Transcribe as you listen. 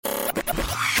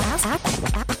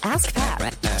Ask Pat.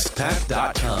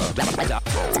 AskPat.com.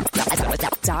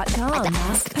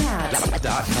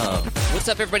 AskPat.com. What's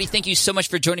up, everybody? Thank you so much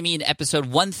for joining me in episode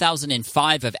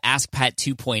 1005 of Ask Pat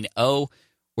 2.0,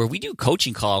 where we do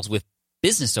coaching calls with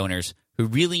business owners who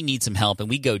really need some help, and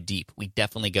we go deep. We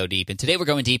definitely go deep. And today we're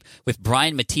going deep with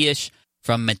Brian Matiash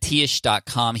from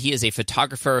Matiash.com. He is a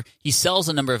photographer. He sells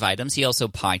a number of items. He also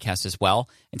podcasts as well.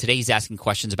 And today he's asking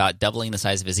questions about doubling the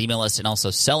size of his email list and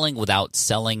also selling without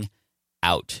selling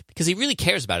out, because he really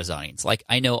cares about his audience, like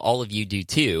I know all of you do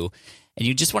too. And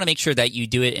you just want to make sure that you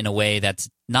do it in a way that's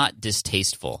not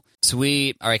distasteful.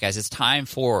 Sweet. All right, guys, it's time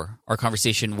for our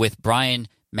conversation with Brian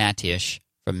Matiash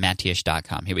from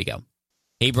Matiash.com. Here we go.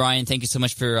 Hey, Brian, thank you so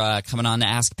much for coming on to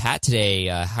Ask Pat today.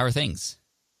 How are things?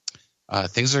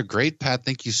 Things are great, Pat.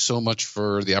 Thank you so much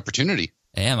for the opportunity.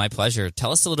 Yeah, my pleasure.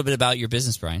 Tell us a little bit about your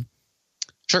business, Brian.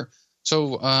 Sure.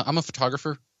 So I'm a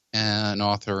photographer, an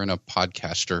author, and a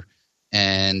podcaster.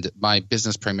 And my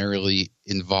business primarily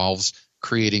involves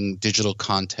creating digital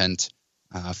content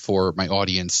for my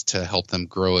audience to help them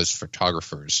grow as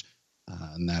photographers.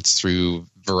 And that's through a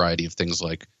variety of things,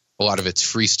 like a lot of it's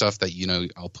free stuff that,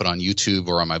 I'll put on YouTube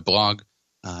or on my blog.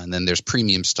 And then there's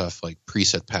premium stuff like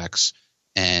preset packs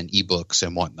and ebooks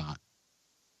and whatnot.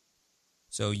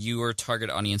 So your target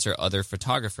audience are other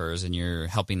photographers, and you're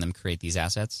helping them create these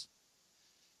assets?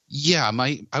 Yeah,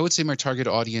 I would say my target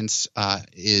audience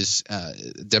is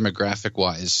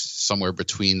demographic-wise somewhere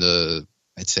between the,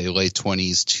 I'd say, late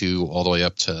 20s to all the way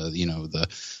up to, the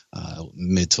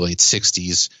mid to late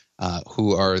 60s,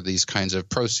 who are these kinds of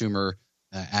prosumer,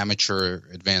 amateur,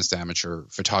 advanced amateur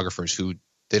photographers who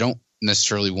they don't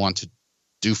necessarily want to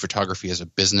do photography as a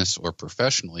business or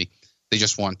professionally. They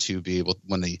just want to be able,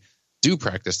 when they do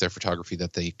practice their photography,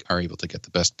 that they are able to get the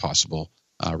best possible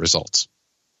results.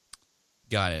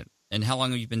 Got it. And how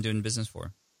long have you been doing business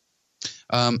for?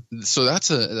 So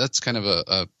that's kind of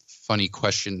a funny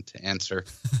question to answer,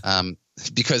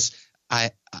 because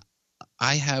I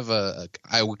have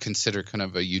I would consider kind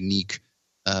of a unique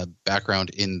background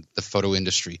in the photo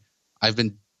industry. I've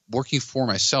been working for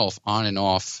myself on and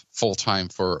off full time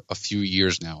for a few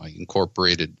years now. I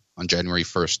incorporated on January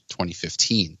 1st,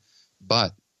 2015,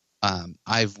 but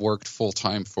I've worked full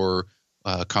time for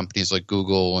companies like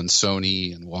Google and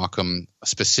Sony and Wacom.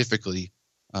 Specifically,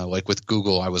 like with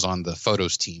Google, I was on the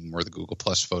Photos team, or the Google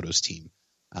Plus Photos team.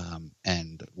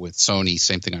 And with Sony,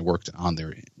 same thing. I worked on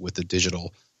there with the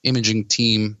digital imaging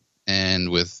team, and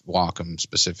with Wacom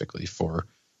specifically for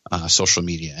social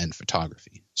media and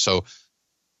photography. So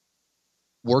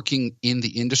working in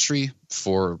the industry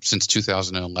since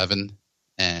 2011,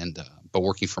 but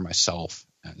working for myself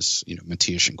as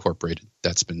Matiash Incorporated,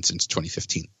 that's been since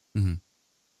 2015. Mm-hmm.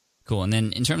 Cool. And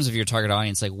then in terms of your target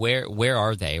audience, like where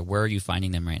are they? Where are you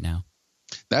finding them right now?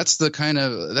 That's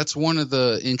one of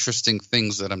the interesting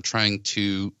things that I'm trying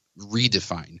to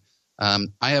redefine. I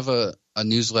have a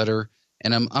newsletter,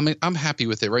 and I'm happy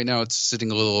with it. Right now it's sitting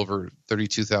a little over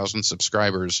 32,000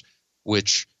 subscribers,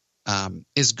 which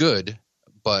is good,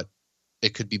 but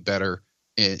it could be better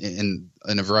in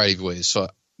a variety of ways. So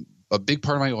a big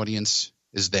part of my audience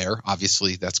is there.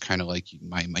 Obviously, that's kind of like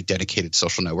my dedicated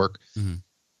social network. Mm-hmm.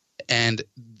 And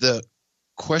the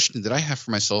question that I have for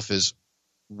myself is,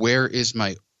 where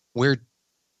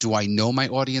do I know my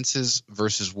audiences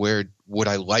versus where would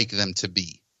I like them to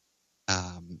be?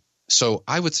 So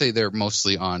I would say they're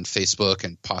mostly on Facebook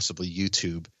and possibly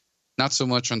YouTube, not so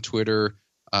much on Twitter,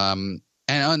 and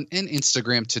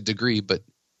Instagram to a degree. But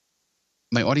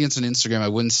my audience on Instagram, I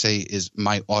wouldn't say is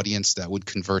my audience that would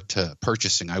convert to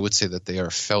purchasing. I would say that they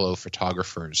are fellow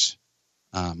photographers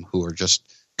who are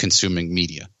just consuming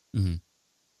media. Mm-hmm.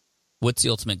 What's the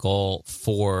ultimate goal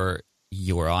for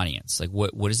your audience? Like,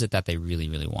 what is it that they really,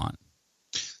 really want?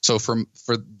 So for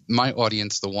my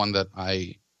audience, the one that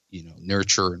I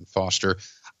nurture and foster,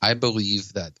 I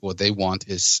believe that what they want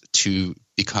is to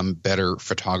become better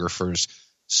photographers,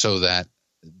 so that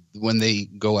when they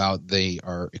go out, they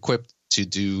are equipped to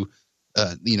do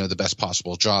the best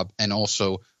possible job, and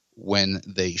also when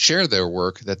they share their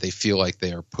work, that they feel like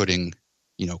they are putting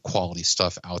quality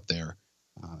stuff out there.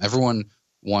 Everyone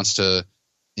wants to,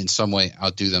 in some way,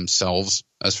 outdo themselves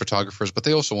as photographers, but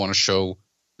they also want to show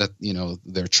that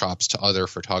their chops to other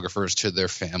photographers, to their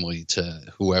family, to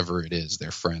whoever it is, their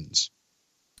friends.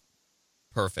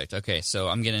 Perfect. Okay, so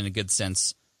I'm getting a good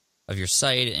sense of your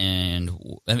site. And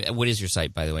what is your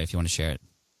site, by the way, if you want to share it?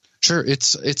 Sure.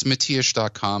 It's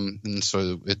Matiash.com, and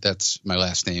so that's my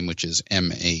last name, which is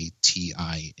Matiash.com.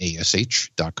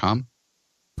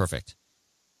 Perfect.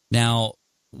 Now,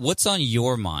 what's on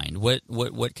your mind? What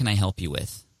can I help you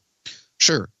with?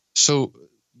 Sure. So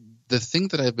the thing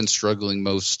that I've been struggling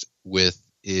most with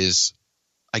is,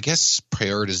 I guess,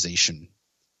 prioritization.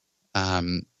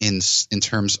 In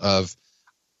terms of,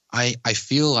 I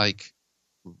feel like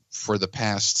for the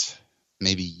past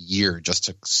maybe year, just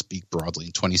to speak broadly,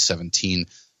 in 2017,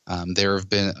 there have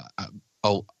been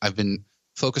I've been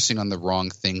focusing on the wrong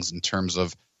things in terms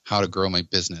of how to grow my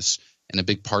business, and a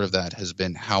big part of that has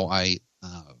been how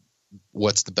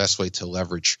what's the best way to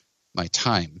leverage my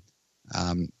time,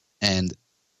 and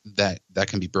that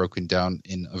can be broken down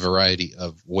in a variety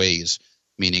of ways.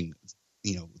 Meaning,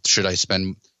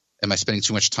 am I spending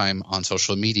too much time on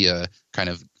social media, kind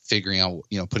of figuring out,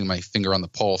 putting my finger on the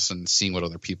pulse and seeing what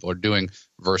other people are doing,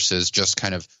 versus just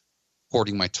kind of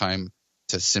hoarding my time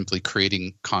to simply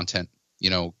creating content,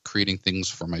 creating things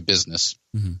for my business.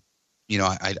 Mm-hmm.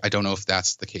 I don't know if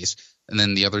that's the case. And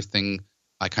then the other thing,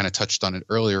 I kind of touched on it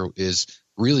earlier, is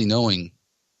really knowing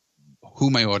who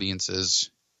my audience is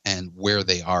and where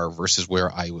they are versus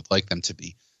where I would like them to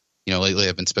be. Lately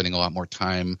I've been spending a lot more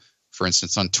time, for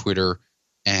instance, on Twitter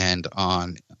and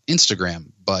on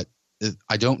Instagram, but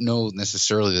I don't know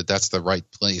necessarily that that's the right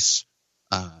place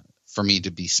for me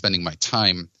to be spending my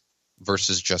time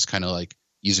versus just kind of like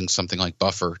using something like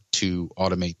Buffer to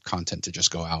automate content to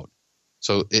just go out.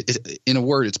 So in a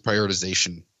word, it's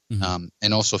prioritization, Mm-hmm.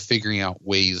 And also figuring out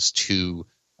ways to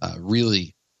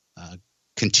really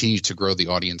continue to grow the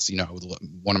audience.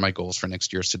 One of my goals for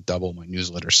next year is to double my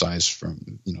newsletter size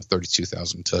from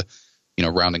 32,000 to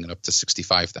rounding it up to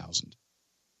 65,000.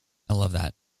 I love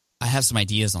that. I have some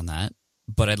ideas on that,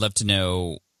 but I'd love to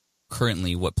know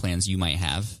currently what plans you might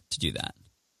have to do that.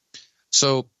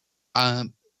 So I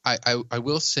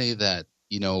will say that,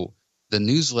 the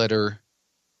newsletter,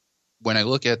 when I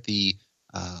look at the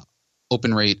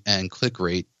open rate and click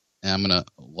rate, and I'm going to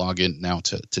log in now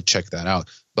to check that out,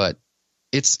 but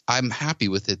I'm happy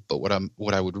with it. But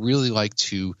what I would really like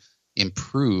to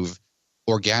improve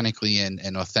organically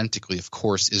and authentically, of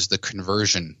course, is the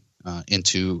conversion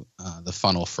into the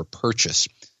funnel for purchase.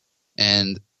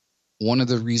 And one of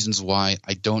the reasons why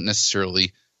I don't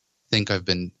necessarily think I've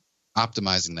been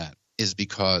optimizing that is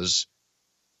because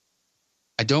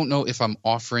I don't know if I'm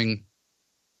offering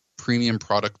premium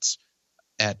products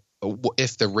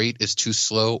if the rate is too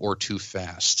slow or too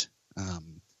fast.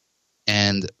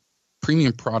 And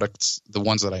premium products, the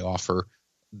ones that I offer,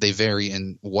 they vary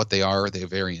in what they are, they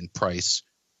vary in price.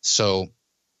 So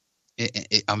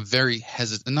I'm very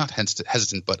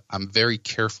hesitant, but I'm very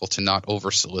careful to not over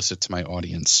solicit to my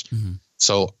audience. Mm-hmm.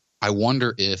 So I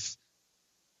wonder if,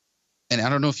 and I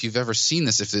don't know if you've ever seen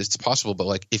this, if it's possible, but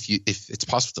like if it's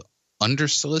possible to under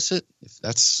solicit, if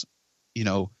that's,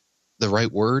 the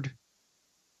right word.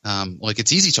 Like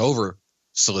it's easy to over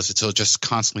solicit, to just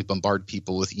constantly bombard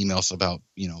people with emails about,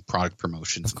 product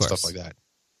promotions and stuff like that.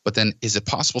 But then is it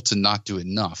possible to not do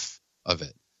enough of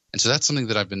it? And so that's something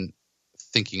that I've been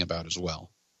thinking about as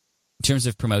well. In terms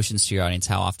of promotions to your audience,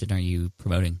 how often are you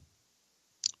promoting?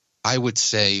 I would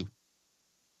say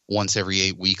once every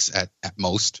 8 weeks at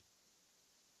most.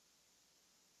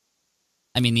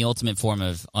 I mean, the ultimate form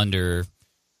of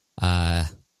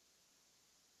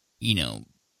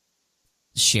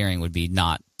sharing would be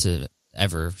not to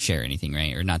ever share anything,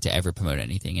 right? Or not to ever promote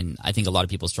anything. And I think a lot of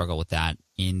people struggle with that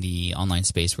in the online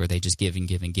space, where they just give and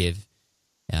give and give,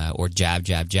 or jab,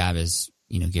 jab, jab, as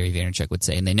Gary Vaynerchuk would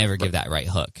say, and they never give that right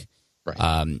hook. Right.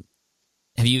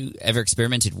 Have you ever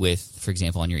experimented with, for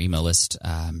example, on your email list,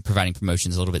 providing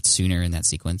promotions a little bit sooner in that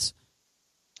sequence?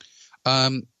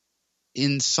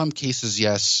 In some cases,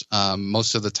 yes.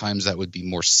 Most of the times that would be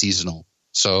more seasonal.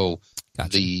 So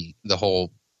Gotcha. The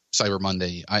whole Cyber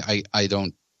Monday, I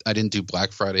didn't do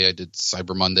Black Friday. I did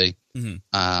Cyber Monday,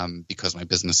 Mm-hmm. because my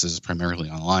business is primarily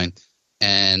online,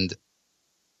 and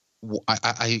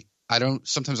I don't.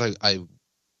 Sometimes I'm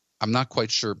not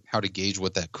quite sure how to gauge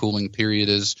what that cooling period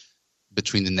is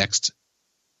between the next,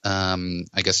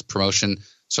 I guess, promotion.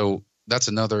 So that's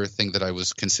another thing that I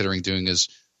was considering doing is,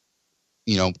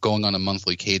 going on a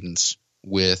monthly cadence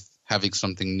with having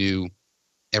something new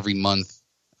every month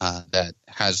that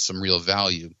has some real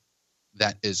value.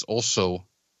 That is also,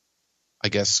 I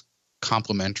guess,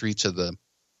 complementary to the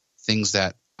things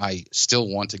that I still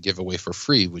want to give away for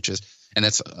free, and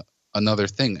that's another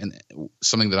thing, and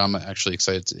something that I'm actually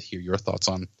excited to hear your thoughts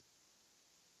on.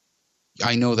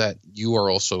 I know that you are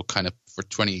also kind of, for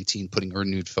 2018, putting a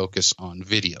renewed focus on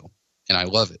video, and I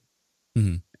love it.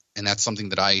 Mm-hmm. And that's something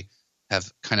that I have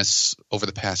kind of, over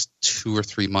the past 2 or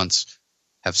 3 months,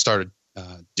 have started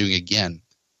doing again.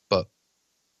 But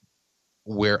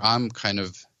where I'm kind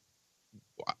of,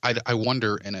 I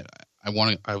wonder, and I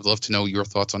would love to know your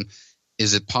thoughts on,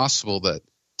 is it possible that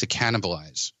to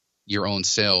cannibalize your own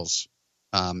sales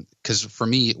because for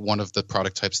me, one of the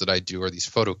product types that I do are these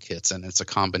photo kits, and it's a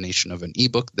combination of an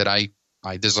ebook that I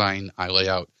design, I lay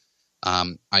out,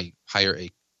 I hire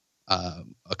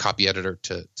a copy editor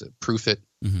to proof it.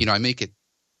 Mm-hmm. I make it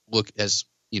look as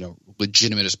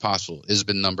legitimate as possible,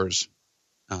 ISBN numbers,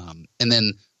 and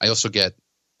then I also get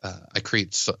I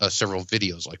create several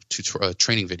videos, like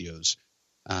training videos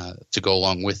to go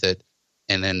along with it,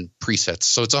 and then presets.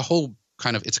 So it's a whole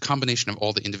it's a combination of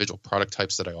all the individual product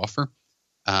types that I offer.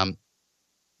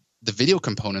 The video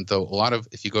component, though,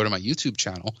 if you go to my YouTube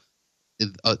channel,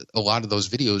 a lot of those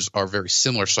videos are very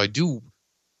similar. So I do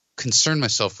concern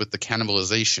myself with the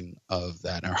cannibalization of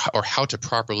that, or how to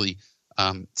properly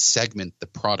segment the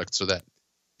product so that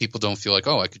people don't feel like,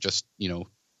 oh, I could just,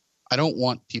 I don't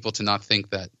want people to not think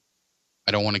that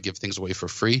I don't want to give things away for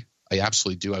free. I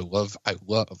absolutely do. I love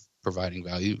providing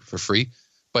value for free,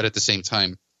 but at the same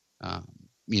time,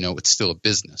 it's still a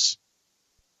business.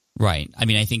 Right. I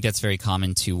mean, I think that's very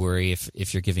common to worry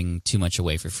if you're giving too much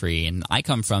away for free. And I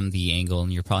come from the angle,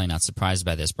 and you're probably not surprised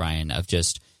by this, Brian, of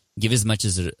just give as much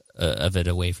of it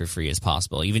away for free as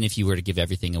possible. Even if you were to give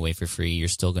everything away for free, you're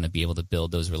still going to be able to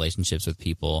build those relationships with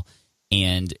people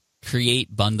and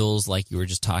create bundles like you were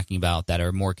just talking about that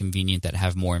are more convenient, that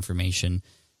have more information,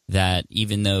 that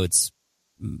even though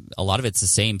a lot of it's the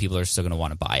same, people are still going to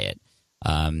want to buy it.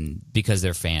 Because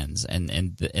they're fans,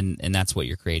 and that's what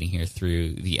you're creating here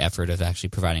through the effort of actually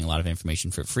providing a lot of information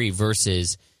for free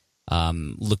versus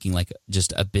looking like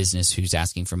just a business who's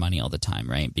asking for money all the time,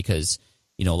 right? Because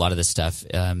a lot of this stuff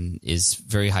is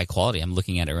very high quality. I'm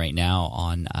looking at it right now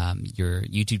on your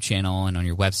YouTube channel and on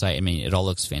your website. I mean, it all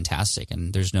looks fantastic,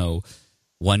 and there's no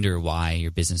wonder why your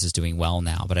business is doing well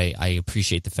now. But I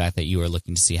appreciate the fact that you are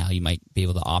looking to see how you might be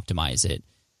able to optimize it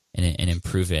and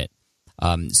improve it.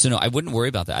 So no, I wouldn't worry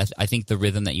about that. I think the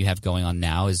rhythm that you have going on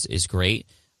now is great.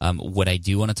 What I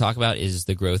do want to talk about is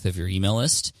the growth of your email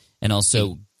list, and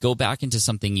also go back into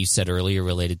something you said earlier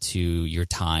related to your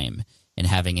time and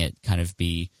having it kind of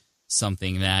be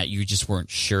something that you just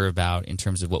weren't sure about in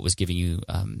terms of what was giving you,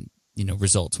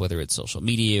 results, whether it's social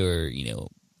media or,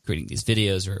 creating these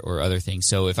videos or other things.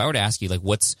 So if I were to ask you, like,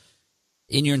 what's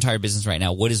in your entire business right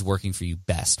now, what is working for you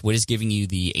best? What is giving you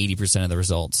the 80% of the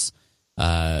results?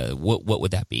 What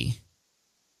would that be?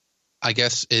 I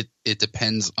guess it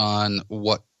depends on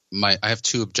what I have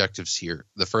two objectives here.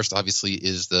 The first, obviously,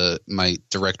 is my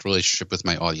direct relationship with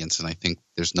my audience, and I think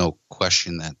there's no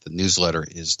question that the newsletter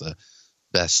is the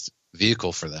best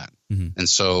vehicle for that. Mm-hmm. And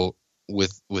so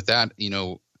with that,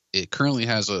 it currently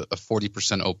has a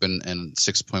 40% open and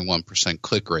 6.1%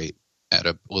 click rate at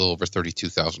a little over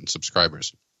 32,000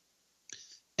 subscribers.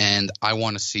 And I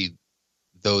want to see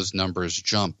those numbers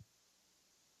jump.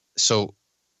 So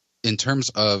in terms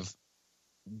of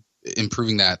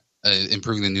improving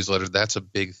the newsletter, that's a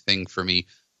big thing for me.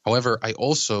 However, I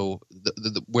also,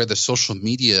 where the social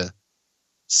media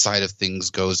side of things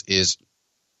goes is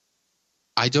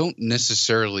I don't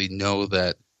necessarily know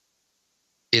that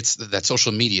it's that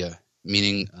social media,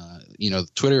 meaning,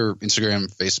 Twitter,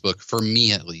 Instagram, Facebook, for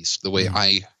me at least, the way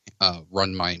I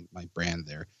run my brand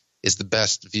there is the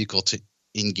best vehicle to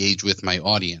engage with my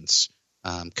audience.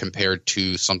 Compared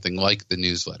to something like the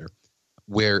newsletter,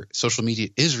 where social media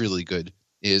is really good,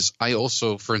 is I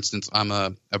also, for instance, I'm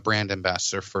a brand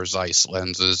ambassador for Zeiss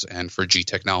lenses and for G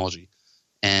Technology.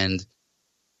 And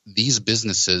these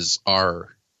businesses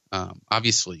are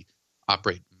obviously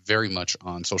operate very much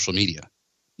on social media.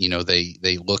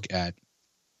 They look at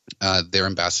their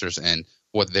ambassadors and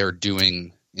what they're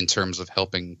doing in terms of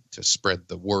helping to spread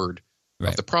the word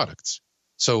of the products.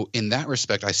 So in that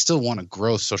respect, I still want to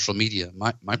grow social media.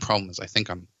 My problem is I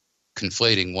think I'm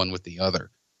conflating one with the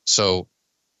other. So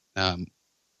and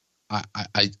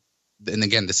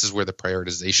again, this is where the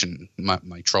prioritization,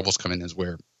 my troubles come in, is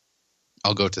where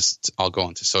I'll go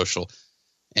onto social,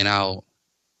 and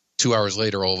 2 hours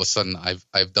later, all of a sudden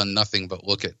I've done nothing but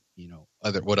look at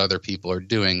what other people are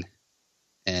doing,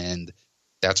 and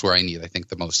that's where I think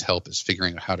the most help is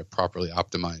figuring out how to properly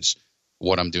optimize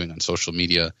what I'm doing on social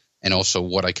media. And also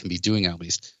what I can be doing, at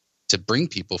least, to bring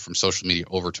people from social media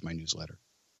over to my newsletter.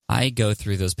 I go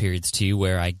through those periods, too,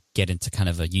 where I get into kind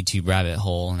of a YouTube rabbit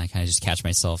hole, and I kind of just catch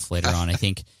myself later on. I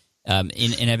think, and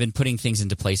I've been putting things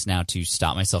into place now to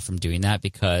stop myself from doing that,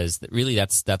 because really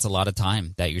that's a lot of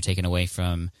time that you're taking away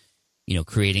from,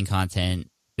 creating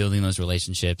content, building those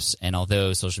relationships. And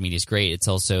although social media is great, it's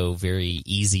also very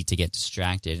easy to get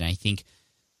distracted. And I think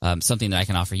something that I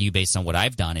can offer you based on what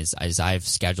I've done is I've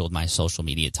scheduled my social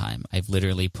media time. I've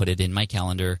literally put it in my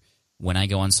calendar when I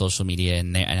go on social media,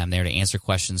 and I'm there to answer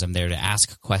questions. I'm there to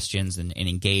ask questions and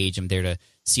engage. I'm there to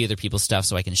see other people's stuff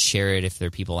so I can share it if they're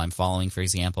people I'm following, for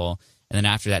example. And then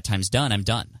after that time's done, I'm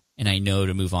done. And I know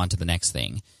to move on to the next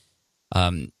thing. How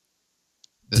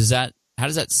does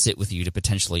that sit with you to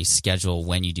potentially schedule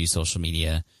when you do social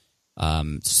media,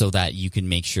 so that you can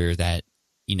make sure that,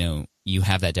 you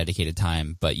have that dedicated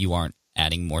time, but you aren't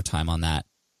adding more time on that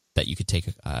you could take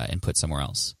and put somewhere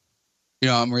else?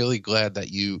 I'm really glad that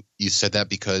you said that,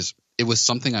 because it was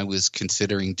something I was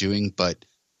considering doing, but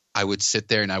I would sit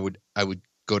there and I would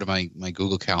go to my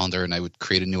Google Calendar and I would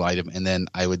create a new item, and then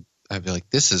I'd be like,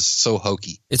 this is so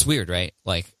hokey. It's weird, right?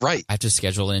 Like, right. I have to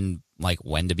schedule in like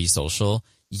when to be social.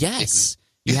 Yes.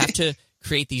 You have to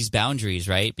create these boundaries,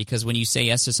 right? Because when you say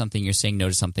yes to something, you're saying no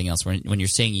to something else. When you're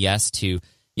saying yes to,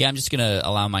 I'm just going to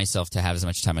allow myself to have as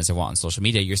much time as I want on social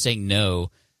media, you're saying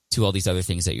no to all these other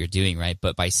things that you're doing, right?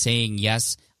 But by saying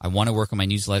yes, I want to work on my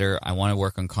newsletter, I want to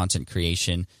work on content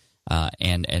creation,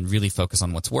 and really focus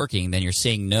on what's working, then you're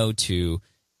saying no to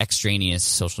extraneous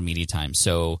social media time.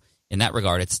 So in that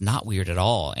regard, it's not weird at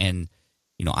all. And,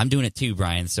 I'm doing it too,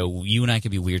 Brian, so you and I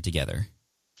could be weird together.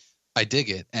 I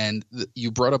dig it. And you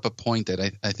brought up a point that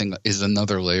I think is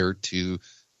another layer to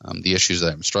the issues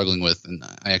that I'm struggling with. And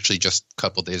I actually just a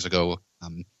couple of days ago,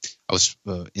 I was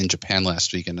in Japan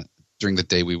last week, and during the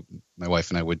day, my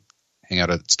wife and I would hang out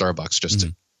at Starbucks just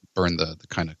to burn the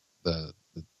kind of the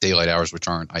daylight hours, which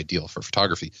aren't ideal for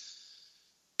photography.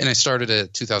 And I started a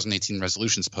 2018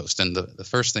 resolutions post. And the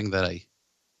first thing that I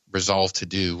resolved to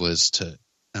do was to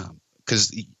because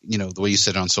the way you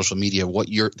said it on social media,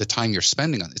 the time you're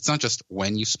spending on it. It's not just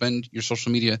when you spend your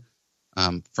social media.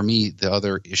 For me, the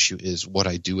other issue is what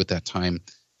I do at that time,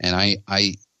 and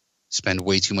I spend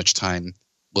way too much time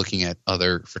looking at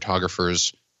other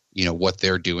photographers, what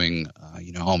they're doing.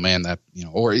 Oh man, that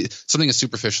or something as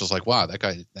superficial as like, wow, that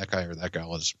guy or that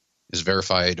gal is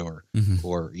verified, or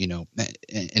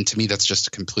and to me that's just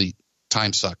a complete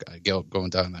time suck. I go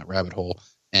going down that rabbit hole,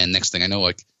 and next thing I know,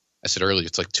 like I said earlier,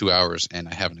 it's like 2 hours and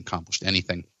I haven't accomplished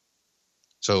anything.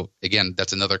 So again,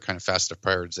 that's another kind of facet of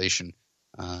prioritization.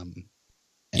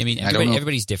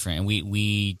 Everybody's different, and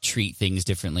we treat things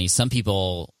differently. Some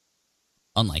people,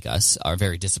 unlike us, are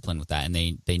very disciplined with that, and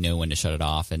they know when to shut it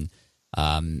off. And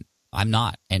I'm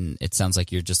not, and it sounds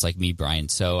like you're just like me, Brian.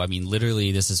 So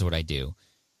literally, this is what I do.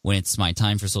 When it's my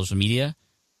time for social media,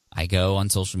 I go on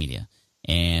social media,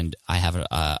 and I have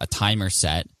a timer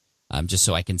set. Just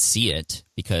so I can see it,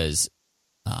 because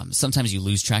sometimes you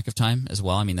lose track of time as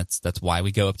well. That's why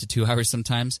we go up to 2 hours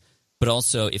sometimes. But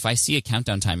also, if I see a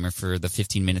countdown timer for the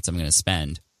 15 minutes I'm going to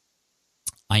spend,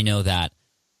 I know that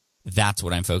that's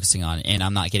what I'm focusing on, and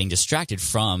I'm not getting distracted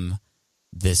from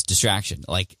this distraction.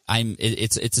 Like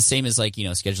it's the same as like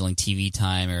scheduling TV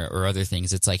time or other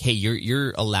things. It's like, hey,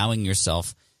 you're allowing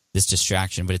yourself this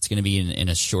distraction, but it's going to be in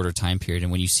a shorter time period.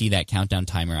 And when you see that countdown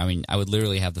timer, I would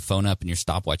literally have the phone up and your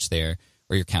stopwatch there,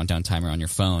 or your countdown timer on your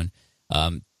phone.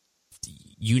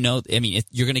 You're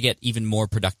going to get even more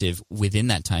productive within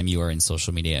that time you are in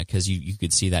social media, because you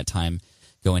could see that time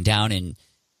going down, and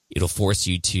it'll force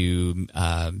you to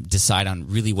decide on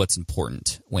really what's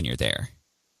important when you're there.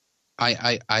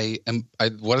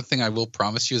 One thing I will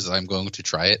promise you is that I'm going to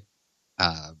try it.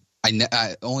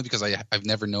 Only because I've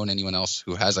never known anyone else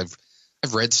who has. I've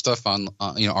read stuff on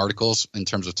articles in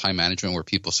terms of time management where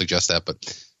people suggest that, but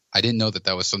I didn't know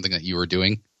that was something that you were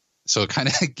doing. So it kind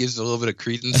of gives a little bit of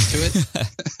credence to it.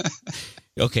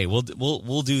 Okay,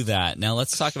 we'll do that. Now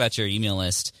let's talk about your email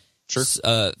list. Sure.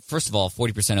 First of all,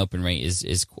 40% open rate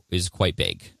is quite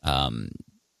big,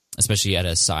 especially at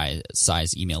a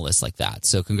size email list like that.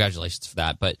 So congratulations for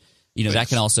that. But Thanks. That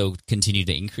can also continue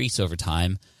to increase over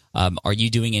time. Are you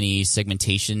doing any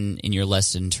segmentation in your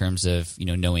list in terms of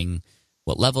knowing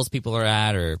what levels people are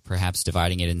at, or perhaps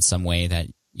dividing it in some way that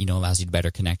allows you to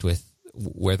better connect with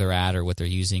where they're at or what they're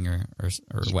using or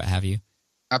what have you?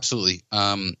 Absolutely.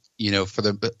 My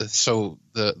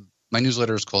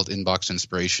newsletter is called Inbox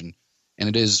Inspiration, and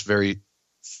it is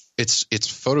it's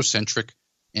photocentric,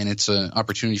 and it's an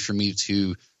opportunity for me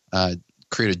to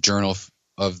create a journal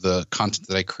of the content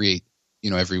that I create,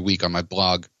 every week on my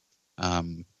blog,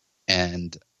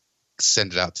 and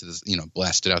send it out to this,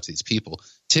 blast it out to these people.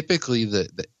 Typically,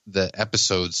 the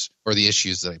episodes or the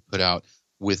issues that I put out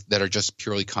that are just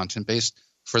purely content based,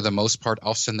 for the most part,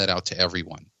 I'll send that out to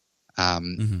everyone.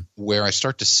 Where I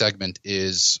start to segment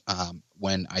is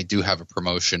when I do have a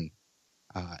promotion,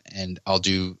 and I'll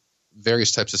do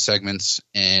various types of segments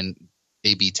and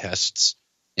A/B tests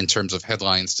in terms of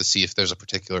headlines to see if there's a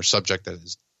particular subject that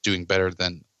is doing better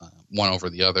than one over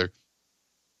the other.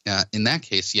 In that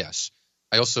case, yes.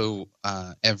 I also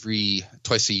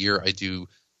twice a year I do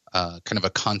kind of a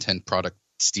content product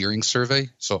steering survey.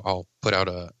 So I'll put out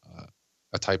a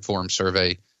Typeform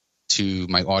survey to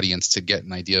my audience to get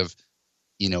an idea of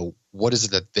what is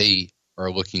it that they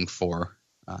are looking for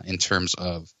in terms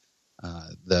of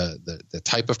the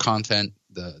type of content,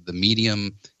 the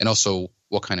medium, and also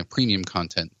what kind of premium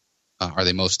content are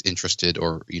they most interested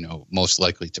or most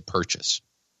likely to purchase.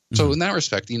 So in that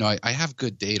respect, I have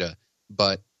good data,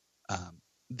 but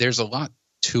there's a lot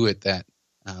to it that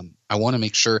I want to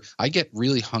make sure. I get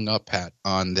really hung up, Pat,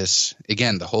 on this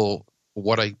again. The whole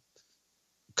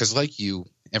because like you,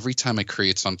 every time I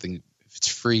create something, if it's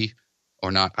free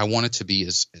or not, I want it to be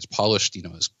as polished,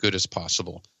 as good as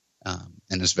possible,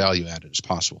 and as value added as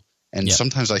possible. And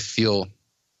sometimes I feel,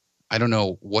 I don't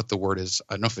know what the word is.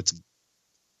 I don't know if it's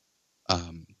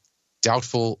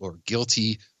doubtful or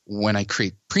guilty when I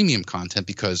create premium content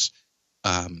because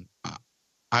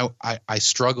I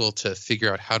struggle to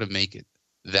figure out how to make it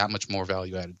that much more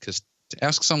value added. Because to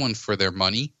ask someone for their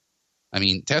money,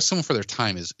 to ask someone for their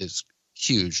time is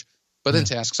huge, but then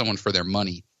to ask someone for their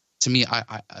money, to me,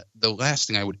 the last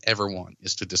thing I would ever want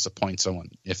is to disappoint someone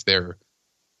if they're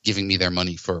giving me their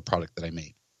money for a product that I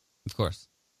made. Of course.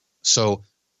 So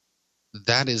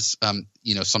that is,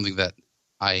 something that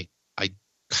I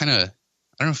kind of,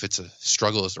 I don't know if it's a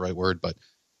struggle is the right word, but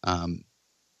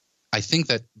I think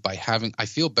that I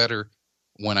feel better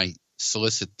when I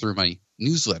solicit through my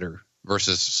newsletter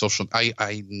versus social.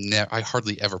 I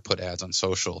hardly ever put ads on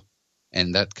social,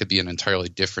 and that could be an entirely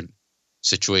different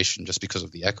situation just because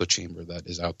of the echo chamber that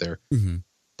is out there. Mm-hmm.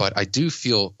 But I do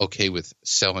feel okay with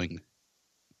selling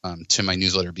to my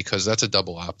newsletter because that's a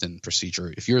double opt-in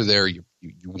procedure. If you're there, you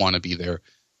want to be there.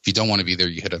 If you don't want to be there,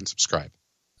 you hit unsubscribe.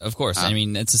 Of course.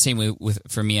 It's the same way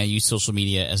for me. I use social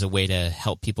media as a way to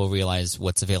help people realize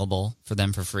what's available for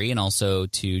them for free and also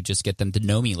to just get them to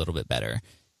know me a little bit better.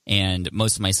 And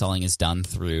most of my selling is done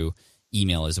through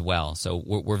email as well. So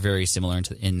we're very similar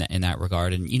in that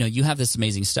regard. And, you have this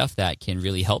amazing stuff that can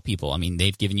really help people.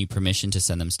 They've given you permission to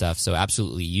send them stuff. So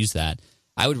absolutely use that.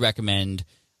 I would recommend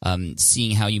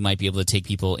seeing how you might be able to take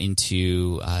people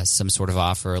into some sort of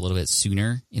offer a little bit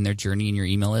sooner in their journey in your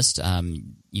email list.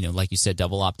 Like you said,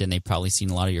 double opt-in, they've probably seen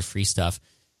a lot of your free stuff.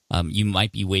 You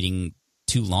might be waiting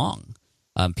too long.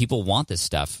 People want this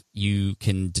stuff. You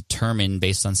can determine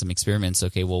based on some experiments,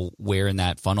 okay, well, where in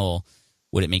that funnel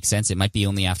would it make sense? It might be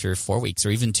only after 4 weeks or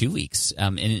even 2 weeks.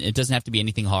 And it doesn't have to be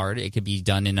anything hard. It could be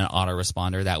done in an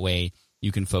autoresponder. That way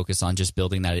you can focus on just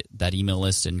building that email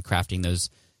list and crafting those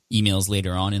emails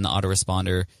later on in the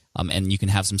autoresponder. And you can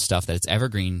have some stuff that's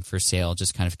evergreen for sale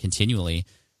just kind of continually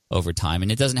over time.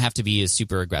 And it doesn't have to be a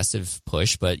super aggressive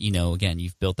push, but, again,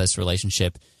 you've built this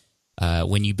relationship.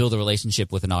 When you build a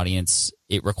relationship with an audience,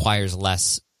 it requires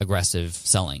less aggressive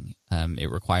selling. It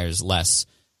requires less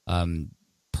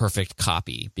perfect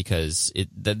copy because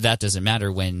that doesn't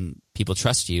matter when people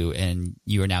trust you and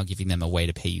you are now giving them a way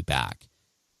to pay you back.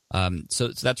 So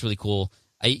that's really cool.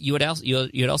 You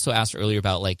had also asked earlier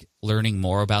about like learning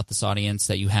more about this audience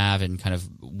that you have and kind of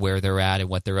where they're at and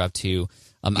what they're up to.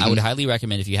 I would highly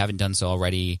recommend, if you haven't done so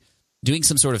already, doing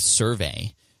some sort of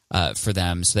survey for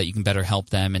them so that you can better help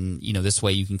them. And, this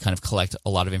way you can kind of collect a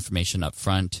lot of information up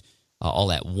front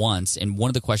all at once. And one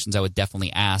of the questions I would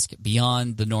definitely ask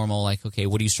beyond the normal, like, okay,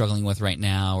 what are you struggling with right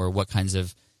now? Or what kinds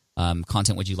of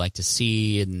content would you like to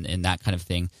see and that kind of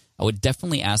thing. I would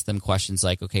definitely ask them questions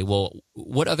like, okay, well,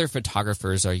 what other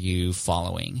photographers are you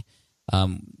following?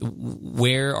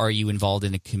 Where are you involved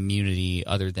in a community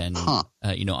other than,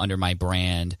 under my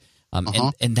brand?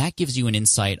 And that gives you an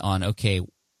insight on, okay,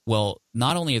 well,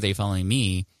 not only are they following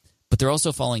me, but they're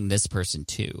also following this person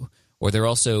too, or they're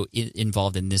also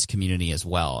involved in this community as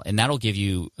well. And that'll give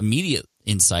you immediate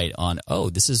insight on,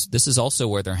 oh, this is also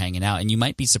where they're hanging out. And you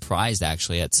might be surprised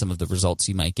actually at some of the results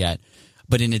you might get.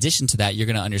 But in addition to that, you're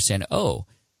going to understand, oh,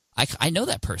 I know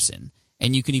that person.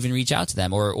 And you can even reach out to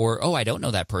them or, oh, I don't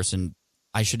know that person.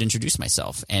 I should introduce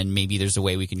myself. And maybe there's a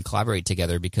way we can collaborate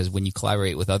together, because when you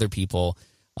collaborate with other people,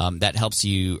 that helps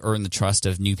you earn the trust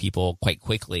of new people quite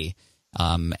quickly.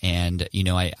 And,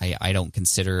 I don't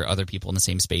consider other people in the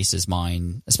same space as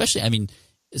mine, especially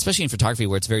in photography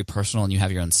where it's very personal and you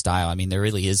have your own style. There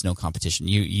really is no competition.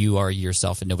 You are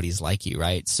yourself and nobody's like you,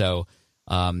 right? So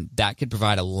that could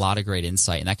provide a lot of great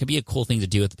insight. And that could be a cool thing to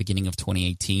do at the beginning of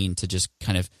 2018 to just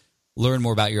kind of learn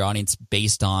more about your audience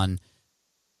based on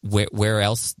where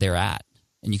else they're at.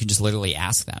 And you can just literally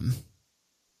ask them.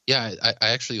 Yeah, I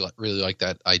actually really like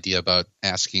that idea about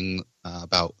asking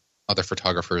about other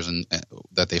photographers and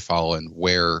that they follow and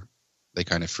where they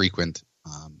kind of frequent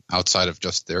outside of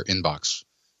just their inbox.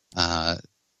 And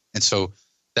so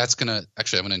that's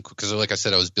because like I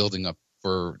said, I was building up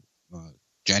for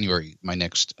January, my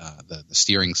next, the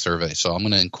steering survey. So I'm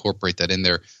going to incorporate that in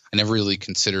there. I never really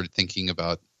considered thinking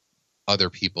about other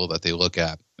people that they look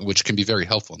at, which can be very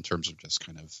helpful in terms of just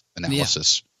kind of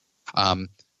analysis.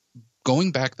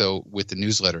 Going back though with the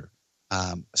newsletter,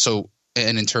 so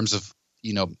and in terms of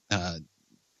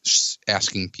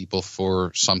asking people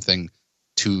for something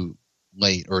too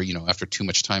late or after too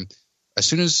much time, as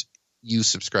soon as you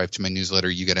subscribe to my newsletter,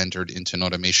 you get entered into an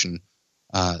automation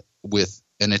and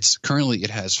it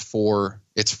has four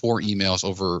emails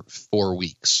over 4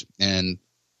 weeks, and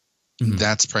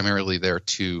that's primarily there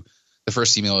to. The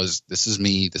first email is, this is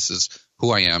me, this is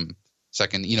who I am.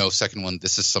 Second one,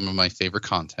 this is some of my favorite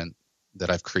content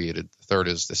that I've created. The third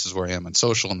is, this is where I am on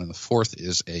social, and then the fourth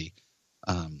is a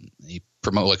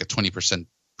promote, like a 20%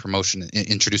 promotion,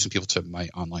 introducing people to my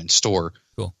online store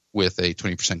with a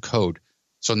 20% code.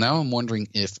 So now I'm wondering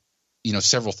if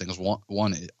several things.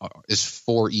 One is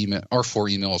 4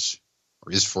 emails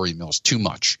too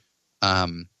much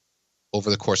over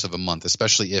the course of a month,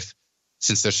 especially if,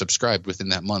 since they're subscribed within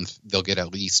that month, they'll get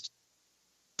at least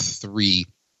 3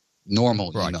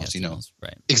 normal emails.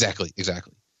 Right? Exactly.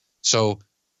 So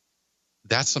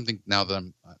that's something now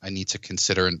that I need to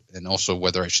consider, and also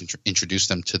whether I should introduce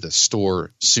them to the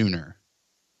store sooner.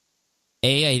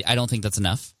 I don't think that's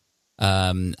enough.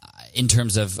 In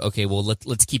terms of, okay, well,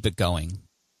 let's keep it going.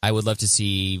 I would love to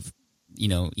see,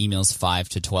 emails 5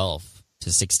 to 12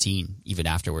 to 16 even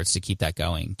afterwards, to keep that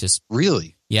going. Just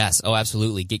really, yes, oh,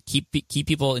 absolutely. Keep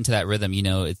people into that rhythm.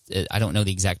 I don't know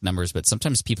the exact numbers, but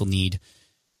sometimes people need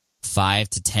 5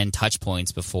 to 10 touch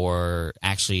points before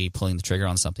actually pulling the trigger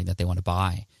on something that they want to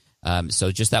buy.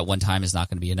 So just that one time is not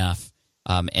going to be enough.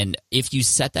 And if you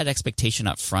set that expectation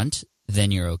up front, then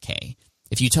you're okay.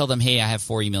 If you tell them, hey, I have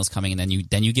 4 emails coming, and then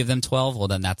you give them 12, well,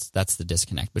 then that's the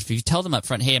disconnect. But if you tell them up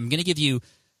front, hey, I'm going to give you,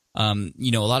 a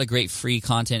lot of great free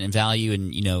content and value,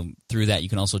 and through that you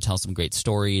can also tell some great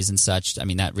stories and such. I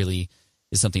mean, that really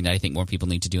is something that I think more people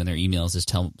need to do in their emails, is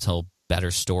tell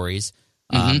better stories.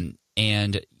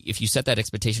 And if you set that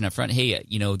expectation up front, hey,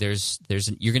 you're going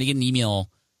to get an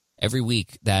email every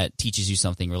week that teaches you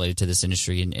something related to this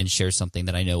industry and shares something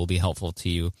that I know will be helpful to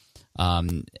you.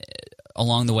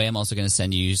 Along the way, I'm also going to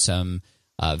send you some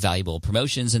valuable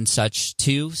promotions and such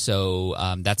too. So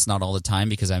that's not all the time,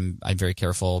 because I'm very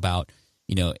careful about,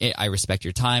 I respect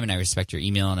your time and I respect your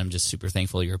email, and I'm just super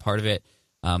thankful you're a part of it.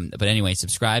 But anyway,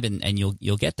 subscribe and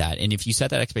you'll get that. And if you set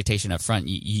that expectation up front,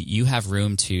 you have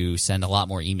room to send a lot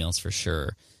more emails for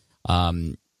sure.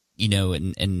 I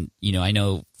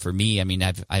know for me, I mean,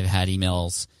 I've had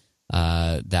emails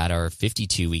that are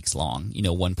 52 weeks long,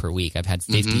 1 per week. I've had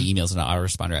 50 emails in an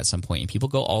autoresponder at some point, and people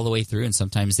go all the way through, and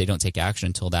sometimes they don't take action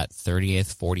until that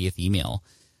 30th, 40th email.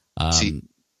 I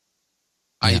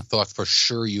thought for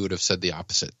sure you would have said the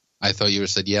opposite. I thought you would have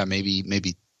said, yeah,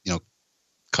 maybe,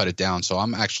 cut it down. So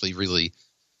I'm actually really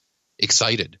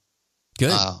excited.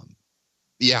 Good. I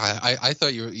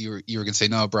thought you were going to say,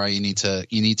 no, Brian, you need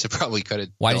to probably cut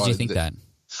it. Why did you think that?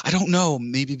 I don't know.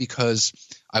 Maybe because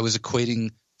I was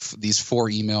equating these 4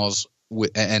 emails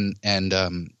and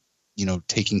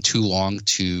taking too long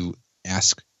to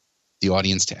ask the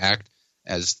audience to act,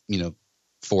 as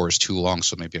 4 is too long,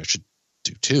 so maybe I should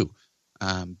do 2.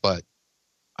 But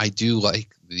I do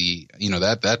like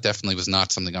that definitely was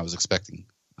not something I was expecting.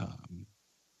 I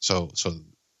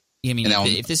mean,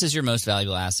 if this is your most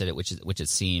valuable asset, which it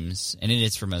seems, and it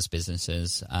is for most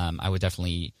businesses, I would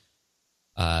definitely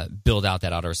build out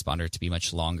that autoresponder to be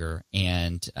much longer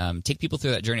and take people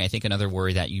through that journey. I think another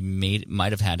worry that you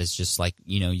might have had is just like,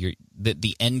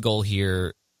 the end goal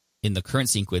here in the current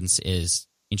sequence is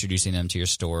introducing them to your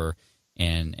store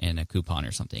and a coupon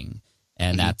or something.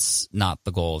 And that's not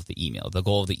the goal of the email. The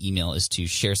goal of the email is to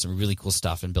share some really cool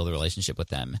stuff and build a relationship with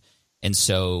them. And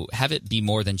so have it be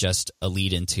more than just a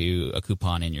lead into a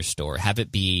coupon in your store. Have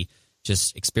it be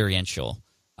just experiential.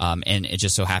 And it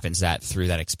just so happens that through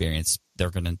that experience, they're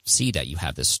going to see that you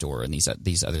have this store and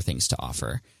these other things to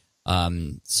offer.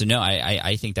 So no,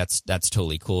 I think that's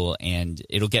totally cool. And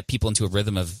it'll get people into a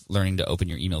rhythm of learning to open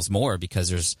your emails more, because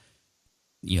there's,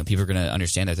 people are going to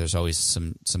understand that there's always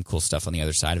some cool stuff on the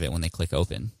other side of it when they click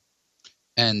open.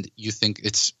 And you think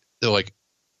they're like,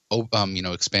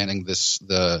 expanding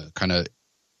the kind of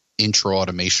intro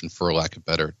automation, for lack of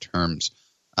better terms,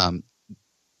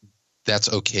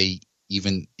 that's okay,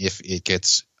 even if it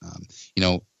gets,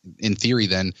 in theory,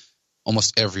 then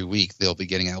almost every week they'll be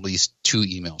getting at least 2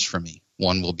 emails from me.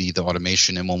 One will be the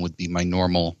automation, and one would be my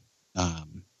normal,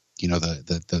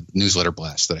 the newsletter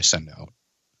blast that I send out.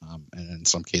 And in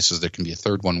some cases, there can be a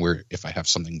third one where if I have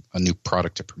a new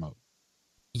product to promote.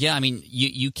 Yeah, I mean,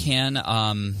 you can.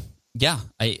 I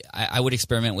would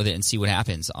experiment with it and see what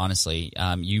happens. Honestly,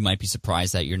 you might be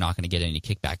surprised that you're not going to get any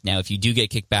kickback. Now, if you do get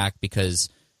kickback because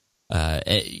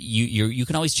you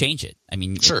can always change it. I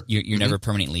mean, Sure. you're never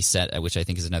permanently set, which I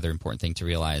think is another important thing to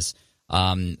realize.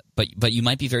 But you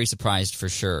might be very surprised for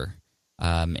sure.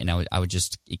 And I would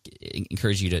just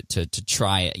encourage you to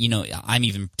try it. You know, I'm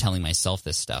even telling myself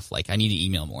this stuff. Like, I need to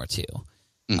email more too.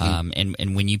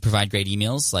 And when you provide great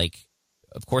emails, like,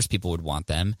 of course people would want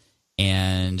them.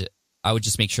 And I would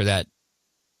just make sure that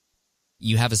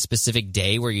you have a specific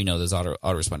day where you know those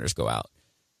autoresponders go out.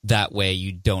 That way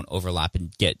you don't overlap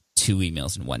and get 2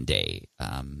 emails in one day.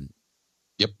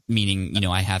 Yep. Meaning, you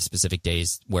know, I have specific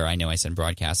days where I know I send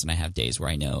broadcasts, and I have days where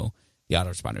I know the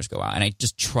autoresponders go out. And I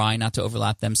just try not to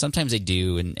overlap them. Sometimes I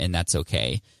do, and that's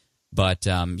okay. But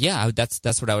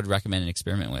that's what I would recommend and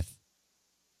experiment with.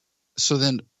 So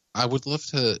then I would love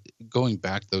to, going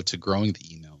back though to growing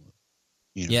the email.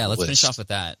 Let's list. finish off with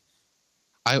that.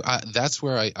 I that's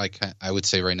where I would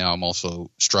say right now I'm also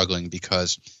struggling,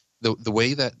 because the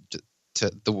way that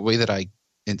I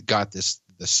got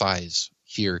the size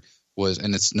here was,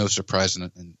 and it's no surprise,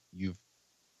 and you've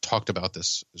talked about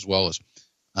this as well as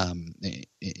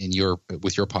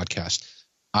with your podcast.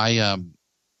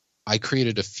 I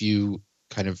created a few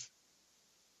kind of,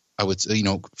 I would say,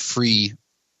 free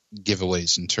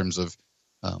giveaways in terms of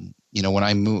when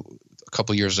I moved a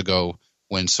couple years ago,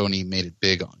 when Sony made it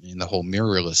big in the whole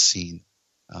mirrorless scene.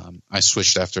 I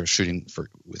switched after shooting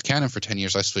with Canon for 10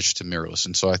 years. I switched to mirrorless,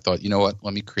 and so I thought, you know what?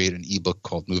 Let me create an ebook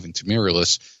called "Moving to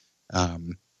Mirrorless,"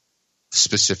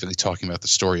 specifically talking about the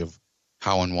story of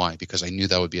how and why, because I knew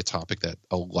that would be a topic that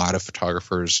a lot of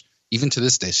photographers, even to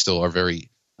this day, still are very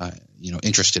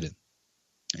interested in.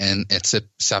 And it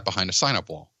sat behind a sign-up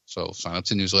wall. So sign up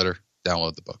to newsletter,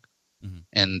 download the book. Mm-hmm.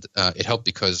 And it helped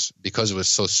because it was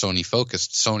so Sony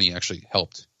focused. Sony actually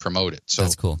helped promote it. So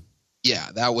that's cool.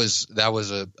 Yeah, that was it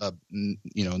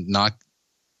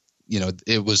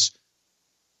was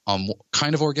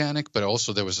kind of organic, but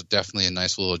also there was definitely a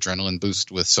nice little adrenaline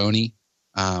boost with Sony.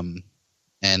 And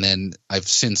then I've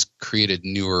since created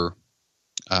newer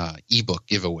ebook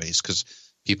giveaways because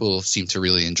people seem to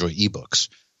really enjoy ebooks.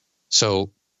 So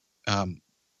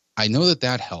I know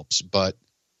that helps, but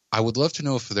I would love to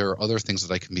know if there are other things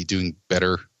that I can be doing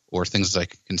better, or things that I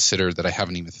could consider that I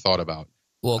haven't even thought about.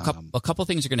 Well, a couple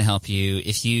things are going to help you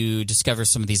if you discover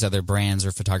some of these other brands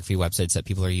or photography websites that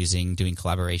people are using, doing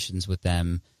collaborations with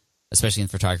them, especially in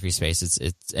the photography space.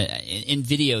 It's in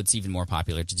video, it's even more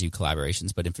popular to do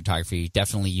collaborations, but in photography,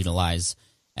 definitely utilize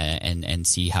and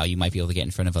see how you might be able to get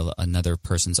in front of another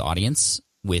person's audience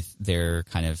with their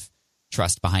kind of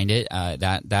trust behind it.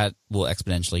 That will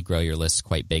exponentially grow your list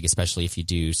quite big, especially if you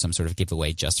do some sort of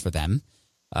giveaway just for them.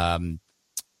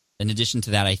 In addition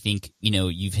to that, I think,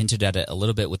 you've hinted at it a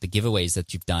little bit with the giveaways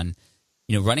that you've done.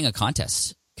 Running a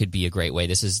contest could be a great way.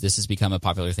 This has become a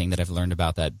popular thing that I've learned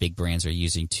about that big brands are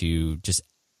using to just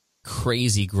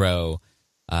crazy grow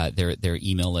their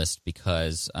email list,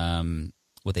 because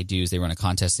what they do is they run a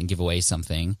contest and give away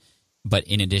something. But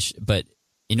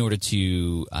in order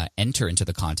to enter into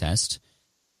the contest,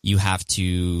 you have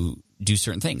to do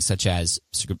certain things, such as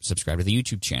subscribe to the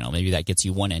YouTube channel. Maybe that gets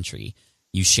you 1 entry.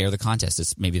 You share the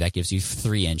contest. Maybe that gives you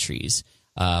 3 entries.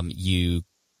 You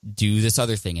do this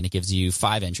other thing, and it gives you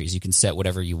 5 entries. You can set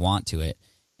whatever you want to it,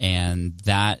 and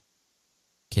that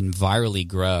can virally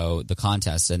grow the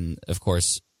contest. And, of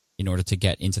course, in order to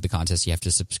get into the contest, you have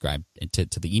to subscribe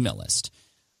to the email list.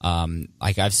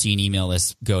 Like, I've seen email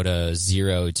lists go to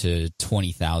 0 to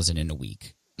 20,000 in a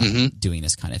week doing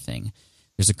this kind of thing.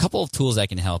 There's a couple of tools that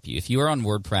can help you. If you are on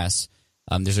WordPress,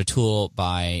 there's a tool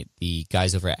by the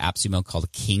guys over at AppSumo called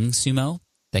KingSumo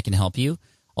that can help you.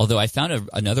 Although I found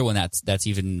another one that's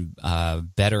even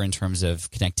better in terms of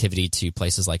connectivity to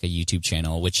places like a YouTube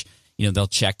channel, which they'll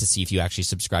check to see if you actually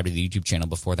subscribe to the YouTube channel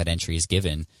before that entry is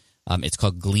given. It's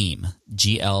called Gleam,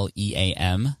 GLEAM.io.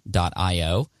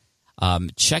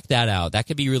 Check that out. That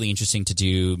could be really interesting to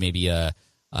do. Maybe a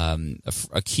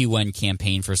Q1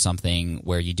 campaign for something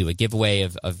where you do a giveaway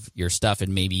of your stuff,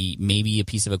 and maybe a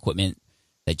piece of equipment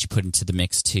that you put into the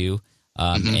mix too.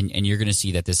 And you're going to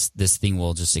see that this thing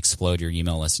will just explode your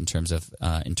email list in terms of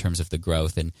the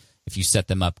growth. And if you set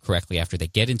them up correctly after they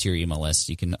get into your email list,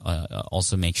 you can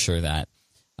also make sure that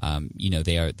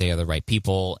they are the right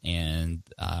people, and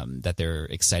that they're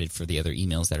excited for the other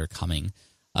emails that are coming.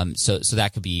 So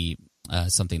that could be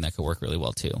something that could work really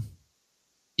well too.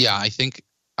 Yeah, I think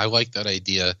I like that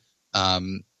idea.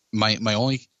 My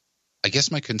only, I guess,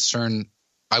 my concern,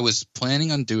 I was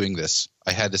planning on doing this.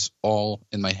 I had this all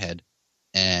in my head,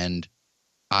 and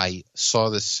I saw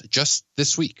this just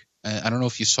this week. I don't know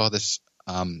if you saw this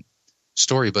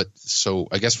story, but so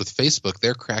I guess with Facebook,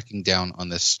 they're cracking down on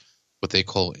this, what they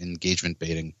call engagement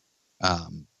baiting.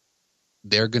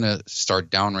 they're going to start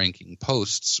downranking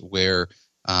posts where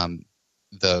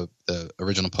the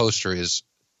original poster is,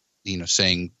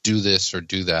 saying do this or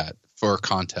do that for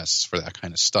contests for that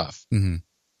kind of stuff. Mm-hmm.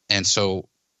 And so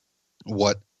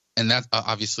that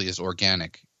obviously is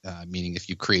organic, meaning if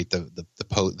you create the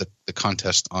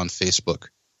contest on Facebook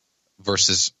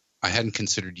versus I hadn't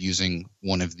considered using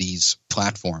one of these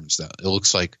platforms that it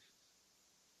looks like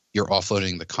you're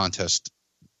offloading the contest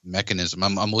mechanism.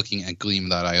 I'm looking at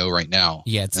Gleam.io right now.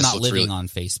 Yeah, it's not living on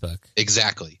Facebook.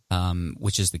 Exactly.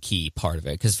 Which is the key part of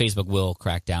it, because Facebook will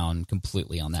crack down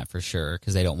completely on that for sure,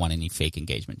 because they don't want any fake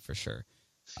engagement for sure.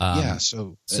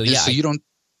 So you don't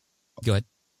go ahead.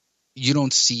 You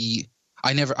don't see.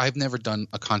 I've never done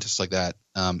a contest like that.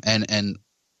 And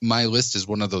my list is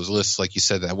one of those lists, like you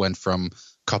said, that went from a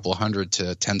couple hundred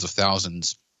to tens of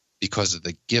thousands because of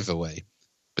the giveaway.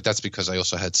 But that's because I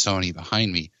also had Sony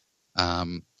behind me.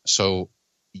 So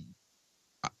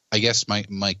I guess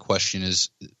my question is,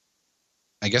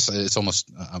 I guess it's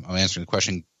almost I'm answering the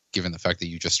question given the fact that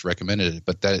you just recommended it,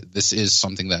 but that this is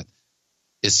something that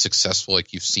is successful.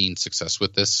 Like you've seen success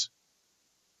with this.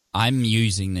 I'm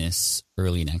using this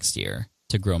early next year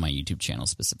to grow my YouTube channel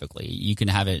specifically. You can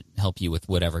have it help you with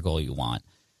whatever goal you want.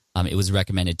 It was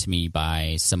recommended to me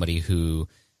by somebody who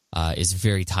is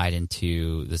very tied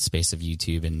into the space of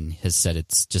YouTube and has said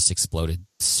it's just exploded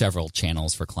several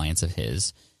channels for clients of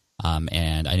his.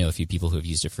 And I know a few people who have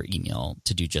used it for email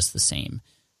to do just the same.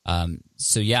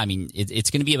 So yeah, I mean, it's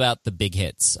going to be about the big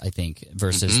hits, I think,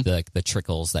 versus the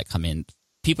trickles that come in.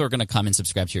 People are going to come and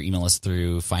subscribe to your email list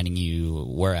through finding you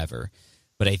wherever.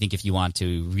 But I think if you want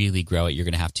to really grow it, you're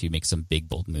going to have to make some big,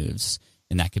 bold moves.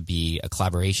 And that could be a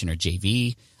collaboration or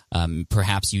JV.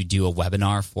 Perhaps you do a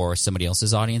webinar for somebody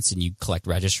else's audience and you collect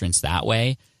registrants that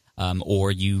way.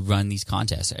 Or you run these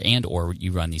contests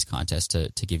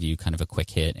to give you kind of a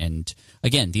quick hit. And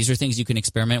again, these are things you can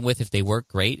experiment with. If they work,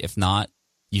 great. If not,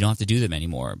 you don't have to do them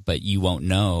anymore. But you won't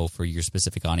know for your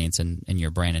specific audience and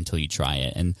your brand until you try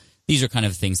it. And these are kind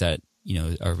of things that,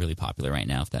 are really popular right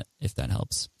now, if that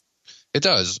helps. It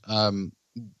does. I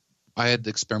had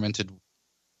experimented,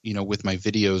 with my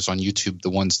videos on YouTube, the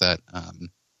ones that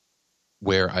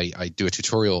where I do a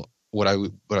tutorial. What I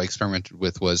experimented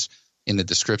with was in the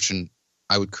description,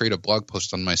 I would create a blog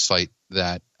post on my site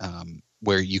that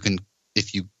where you can,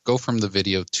 if you go from the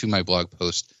video to my blog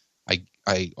post,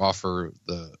 I offer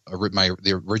the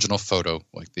original photo,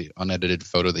 like the unedited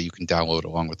photo that you can download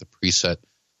along with the preset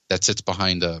that sits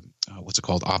behind what's it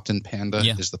called? Opt-in Panda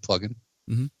is the plugin.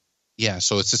 Mm-hmm. Yeah,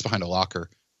 so it sits behind a locker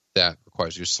that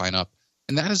requires you to sign up,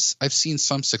 and that is I've seen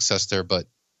some success there, but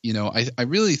I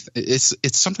really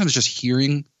it's sometimes just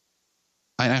hearing.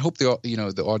 And I hope the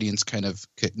audience kind of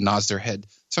nods their head.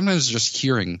 Sometimes just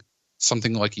hearing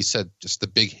something like you said, just the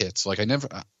big hits. Like I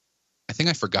think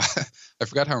I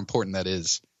forgot how important that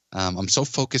is. I'm so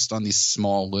focused on these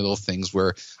small little things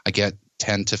where I get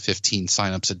 10 to 15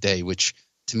 signups a day, which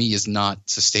to me is not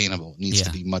sustainable. It needs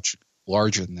to be much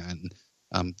larger than that.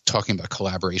 And talking about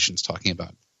collaborations, talking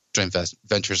about joint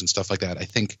ventures and stuff like that, I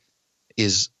think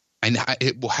it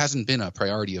hasn't been a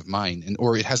priority of mine,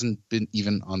 or it hasn't been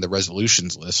even on the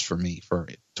resolutions list for me for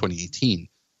 2018.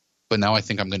 But now I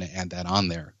think I'm going to add that on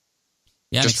there.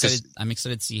 Yeah, I'm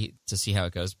excited to see how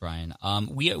it goes, Brian.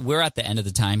 We're at the end of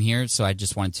the time here, so I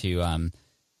just wanted to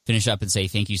finish up and say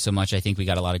thank you so much. I think we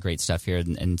got a lot of great stuff here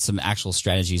and some actual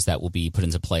strategies that will be put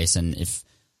into place. And if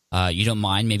you don't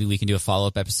mind, maybe we can do a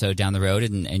follow-up episode down the road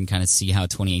and kind of see how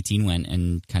 2018 went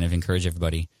and kind of encourage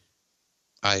everybody.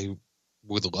 I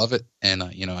would love it. And,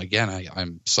 again,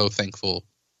 I'm so thankful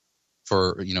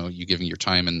for, you giving your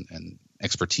time and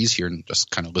expertise here and just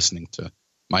kind of listening to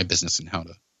my business and how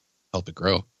to help it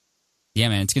grow. Yeah,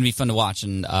 man, it's going to be fun to watch,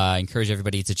 and I encourage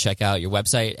everybody to check out your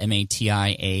website,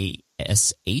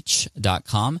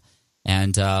 matiash.com,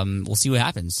 and we'll see what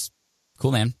happens.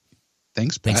 Cool, man.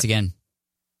 Thanks, Pat. Thanks again.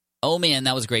 Oh, man,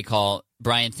 that was a great call.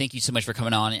 Brian, thank you so much for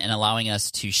coming on and allowing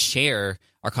us to share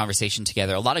our conversation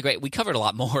together. We covered a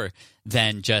lot more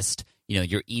than just,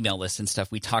 your email list and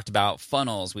stuff. We talked about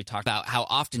funnels. We talked about how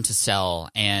often to sell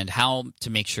and how to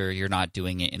make sure you're not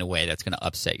doing it in a way that's going to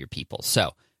upset your people.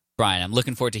 So, Brian, I'm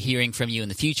looking forward to hearing from you in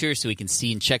the future so we can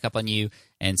see and check up on you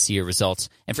and see your results.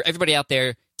 And for everybody out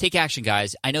there, take action,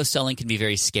 guys. I know selling can be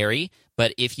very scary,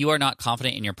 but if you are not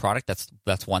confident in your product,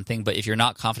 that's one thing. But if you're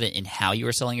not confident in how you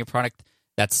are selling your product,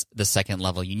 that's the second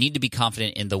level. You need to be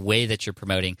confident in the way that you're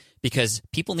promoting because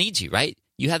people need you, right?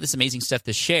 You have this amazing stuff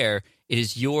to share. It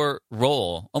is your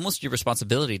role, almost your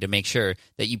responsibility to make sure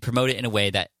that you promote it in a way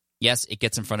that, yes, it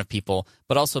gets in front of people,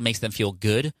 but also makes them feel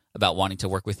good about wanting to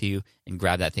work with you and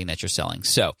grab that thing that you're selling.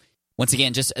 So once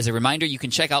again, just as a reminder, you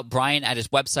can check out Brian at his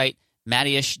website,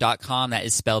 Matiash.com. That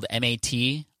is spelled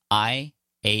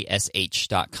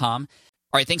MATIASH.com.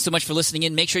 All right, thanks so much for listening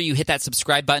in. Make sure you hit that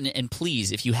subscribe button, and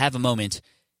please, if you have a moment,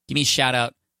 give me a shout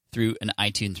out through an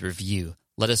iTunes review.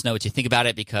 Let us know what you think about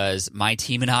it, because my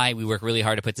team and I, we work really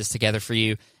hard to put this together for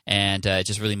you, and it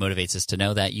just really motivates us to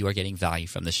know that you are getting value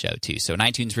from the show too. So an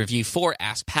iTunes review for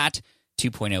Ask Pat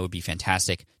 2.0 would be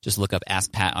fantastic. Just look up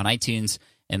Ask Pat on iTunes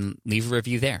and leave a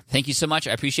review there. Thank you so much.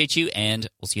 I appreciate you, and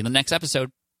we'll see you in the next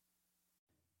episode.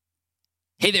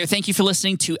 Hey there, thank you for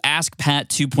listening to Ask Pat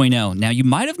 2.0. Now, you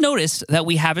might have noticed that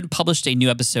we haven't published a new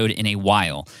episode in a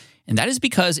while, and that is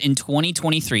because in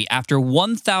 2023, after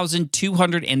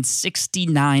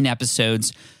 1,269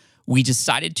 episodes, we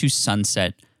decided to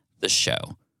sunset the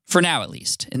show. For now, at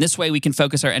least. In this way, we can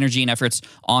focus our energy and efforts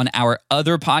on our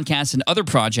other podcasts and other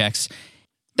projects.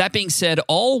 That being said,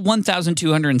 all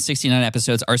 1,269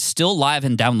 episodes are still live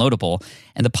and downloadable,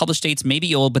 and the published dates may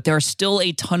be old, but there are still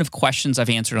a ton of questions I've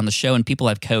answered on the show and people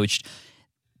I've coached.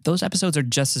 Those episodes are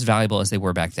just as valuable as they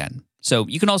were back then. So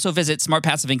you can also visit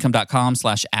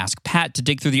smartpassiveincome.com/askpat to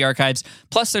dig through the archives.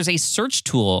 Plus, there's a search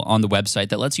tool on the website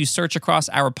that lets you search across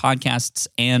our podcasts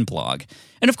and blog.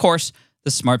 And of course, the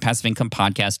Smart Passive Income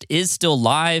podcast is still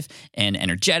live and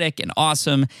energetic and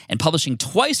awesome and publishing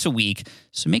twice a week.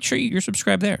 So make sure you're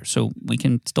subscribed there so we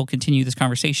can still continue this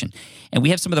conversation. And we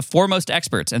have some of the foremost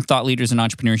experts and thought leaders in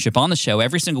entrepreneurship on the show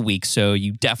every single week, so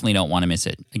you definitely don't want to miss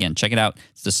it. Again, check it out.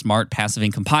 It's the Smart Passive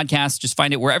Income podcast. Just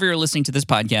find it wherever you're listening to this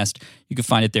podcast. You can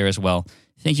find it there as well.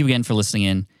 Thank you again for listening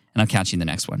in, and I'll catch you in the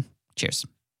next one. Cheers.